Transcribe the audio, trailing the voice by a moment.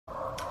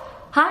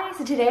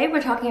So today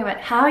we're talking about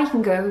how you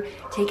can go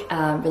take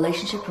a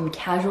relationship from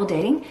casual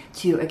dating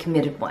to a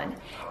committed one.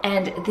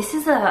 And this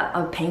is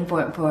a pain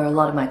point for a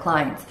lot of my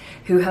clients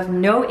who have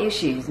no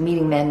issues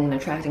meeting men and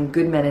attracting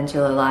good men into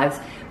their lives.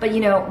 But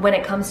when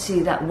it comes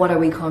to that what are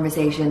we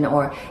conversation,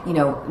 or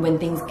when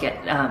things get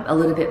a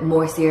little bit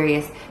more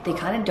serious, they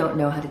kind of don't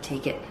know how to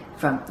take it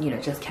from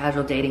just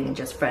casual dating and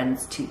just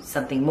friends to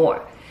something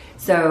more.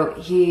 So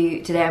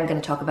today I'm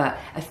going to talk about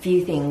a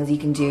few things you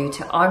can do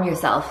to arm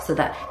yourself so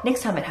that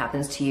next time it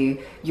happens to you,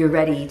 you're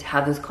ready to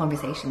have those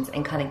conversations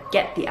and kind of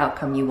get the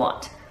outcome you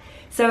want.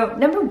 So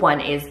number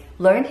one is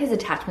learn his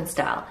attachment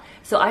style.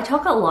 So I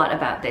talk a lot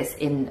about this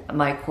in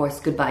my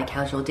course, Goodbye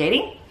Casual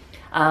Dating.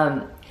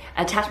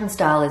 Attachment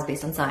style is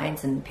based on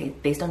science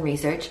and based on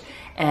research,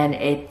 and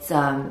it's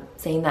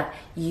saying that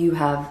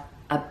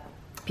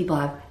people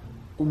have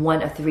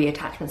one of three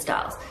attachment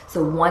styles.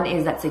 So one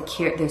is that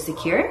they're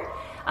secure.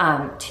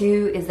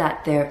 Two is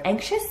that they're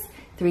anxious.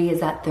 Three is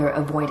that they're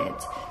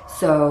avoidant.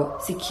 So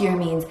secure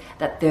means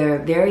that they're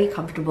very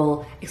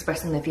comfortable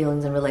expressing their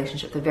feelings in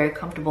relationship. They're very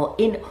comfortable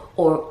in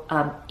or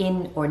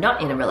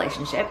not in a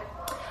relationship.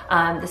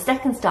 The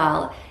second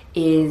style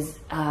is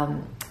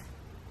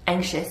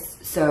anxious.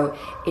 So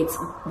it's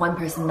one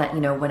person that,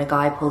 when a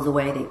guy pulls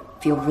away, they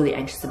feel really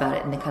anxious about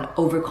it and they kind of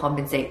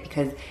overcompensate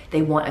because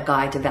they want a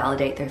guy to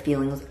validate their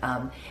feelings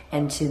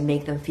and to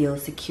make them feel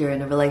secure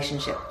in a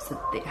relationship, so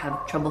they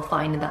have trouble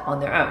finding that on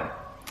their own.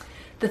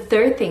 The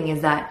third thing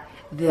is that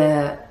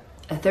a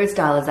third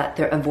style is that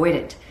they're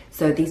avoidant.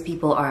 So these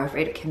people are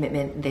afraid of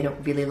commitment. They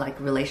don't really like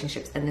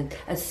relationships. And then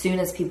as soon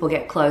as people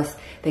get close,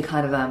 they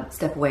kind of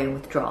step away and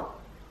withdraw.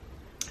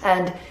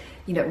 And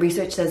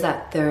research says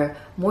that there are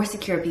more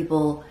secure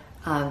people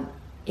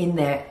in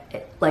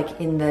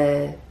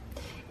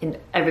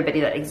everybody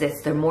that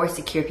exists. There are more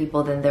secure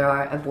people than there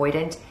are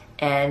avoidant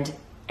and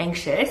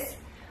anxious.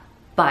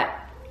 But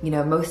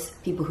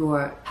most people who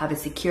have a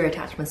secure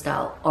attachment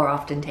style are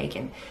often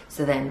taken.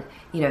 So then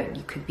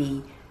you could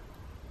be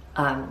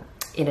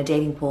in a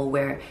dating pool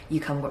where you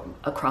come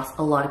across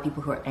a lot of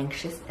people who are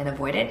anxious and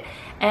avoidant,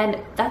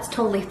 and that's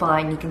totally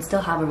fine. You can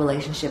still have a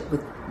relationship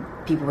with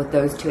people with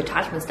those two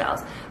attachment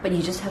styles, but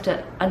you just have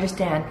to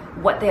understand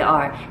what they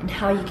are and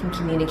how you can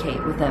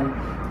communicate with them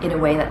in a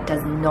way that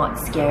does not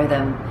scare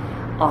them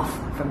off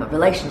from a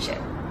relationship.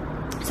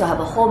 So I have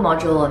a whole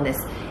module on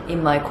this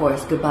in my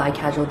course, Goodbye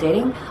Casual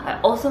Dating. I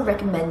also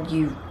recommend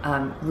you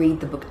read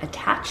the book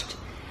Attached.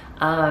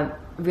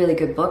 Really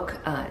good book.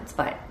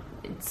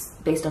 It's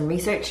based on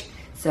research,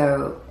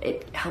 so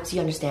it helps you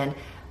understand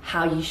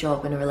how you show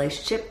up in a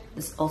relationship.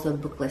 There's also a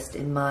book list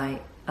in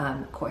my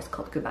course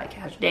called Goodbye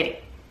Casual Dating.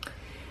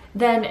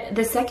 Then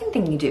the second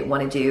thing you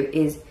want to do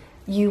is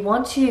you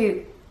want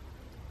to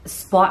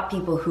spot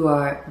people who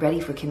are ready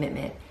for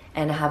commitment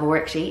and have a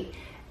worksheet.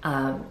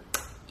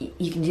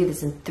 You can do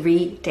this in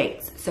 3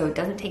 dates. So it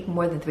doesn't take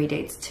more than 3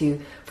 dates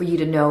for you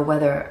to know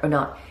whether or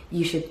not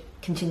you should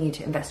continue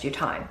to invest your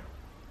time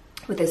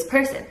with this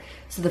person.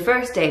 So the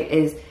first date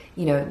is,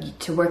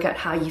 to work out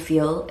how you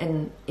feel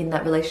in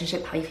that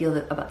relationship, how you feel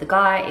about the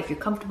guy, if you're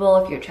comfortable,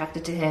 if you're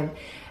attracted to him.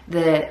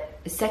 The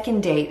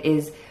second date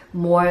is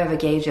more of a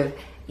gauge of,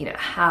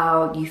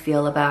 how you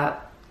feel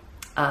about,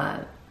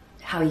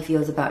 how he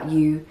feels about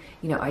you.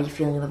 Are you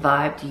feeling the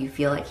vibe? Do you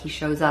feel like he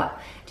shows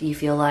up? Do you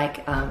feel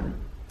like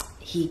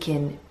he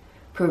can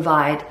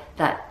provide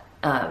that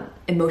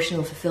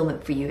emotional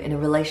fulfillment for you in a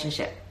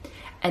relationship?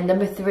 And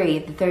number 3,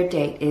 the third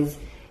date is,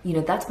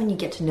 that's when you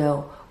get to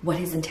know what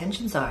his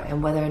intentions are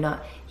and whether or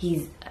not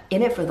he's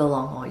in it for the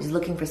long haul. He's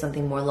looking for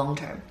something more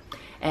long-term.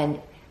 And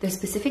there's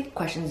specific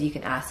questions you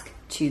can ask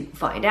to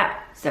find out.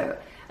 So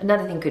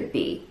another thing could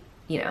be,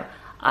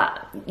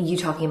 you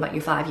talking about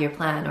your 5-year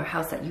plan or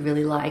house that you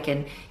really like,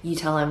 and you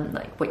tell him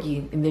like what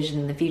you envision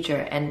in the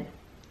future, and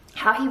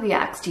how he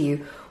reacts to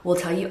you will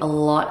tell you a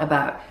lot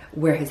about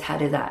where his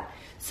head is at.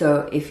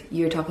 So if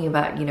you're talking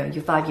about,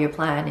 your 5-year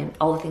plan and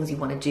all the things you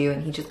want to do,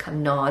 and he just kind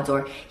of nods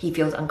or he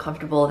feels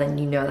uncomfortable, then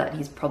you know that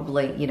he's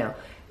probably,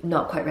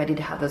 not quite ready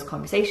to have those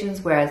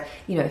conversations. Whereas,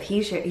 if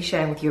he's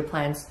sharing with your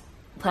plans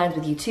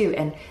with you too,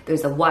 and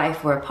there's a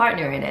wife or a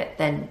partner in it,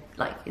 then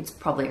it's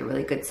probably a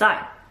really good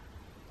sign.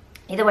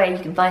 Either way, you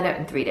can find out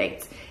in 3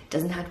 dates. It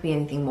doesn't have to be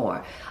anything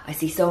more. I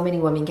see so many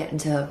women get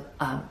into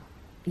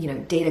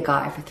date a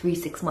guy for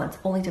 3-6 months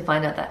only to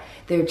find out that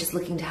they're just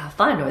looking to have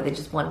fun or they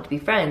just want to be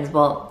friends.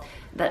 Well,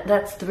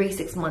 that's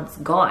 3-6 months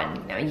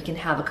gone. You can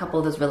have a couple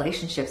of those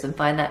relationships and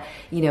find that,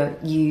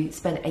 you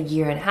spent 1.5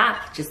 years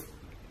just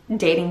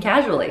dating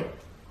casually.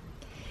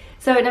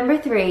 So number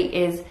 3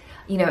 is,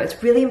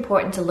 it's really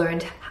important to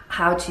learn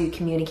how to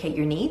communicate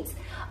your needs.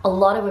 A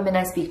lot of women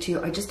I speak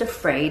to are just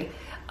afraid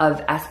of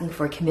asking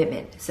for a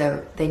commitment.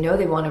 So they know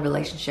they want a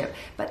relationship,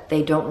 but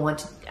they don't want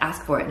to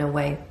ask for it in a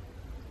way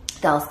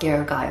that'll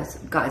scare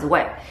guys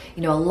away.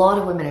 A lot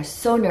of women are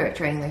so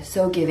nurturing, they're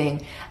so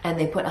giving, and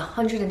they put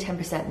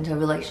 110% into a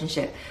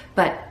relationship.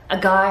 But a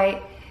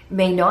guy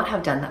may not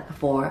have done that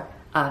before.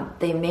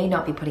 They may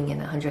not be putting in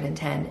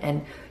 110.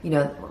 And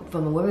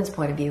from a woman's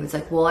point of view, it's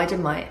like, well, I did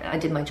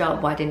my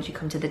job. Why didn't you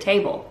come to the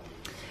table?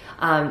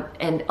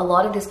 And a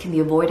lot of this can be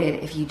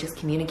avoided if you just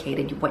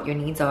communicated what your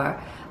needs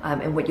are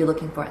and what you're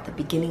looking for at the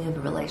beginning of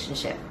a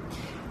relationship.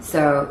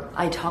 So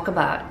I talk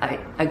about,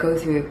 I go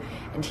through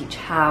and teach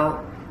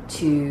how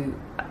to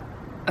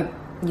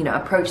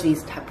approach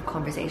these type of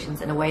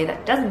conversations in a way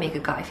that doesn't make a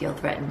guy feel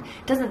threatened,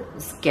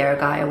 doesn't scare a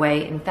guy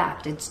away. In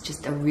fact, it's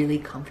just a really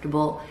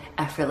comfortable,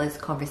 effortless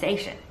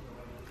conversation.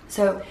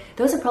 So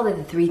those are probably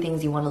the 3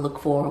 things you want to look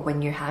for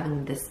when you're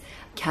having this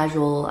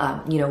casual,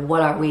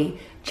 what are we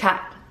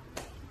chat.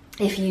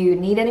 If you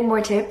need any more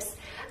tips,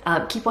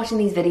 keep watching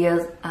these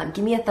videos,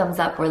 give me a thumbs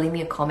up or leave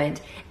me a comment,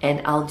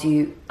 and I'll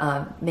do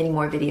many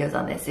more videos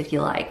on this if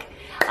you like.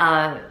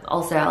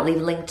 Also, I'll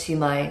leave a link to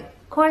my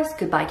course,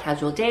 Goodbye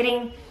Casual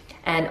Dating,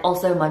 and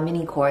also my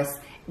mini course,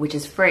 which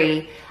is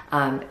free,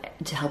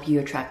 to help you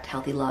attract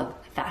healthy love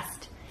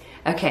fast.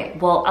 Okay,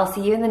 well, I'll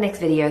see you in the next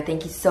video.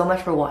 Thank you so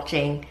much for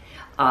watching.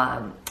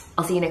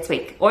 I'll see you next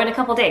week or in a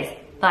couple days.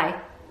 Bye.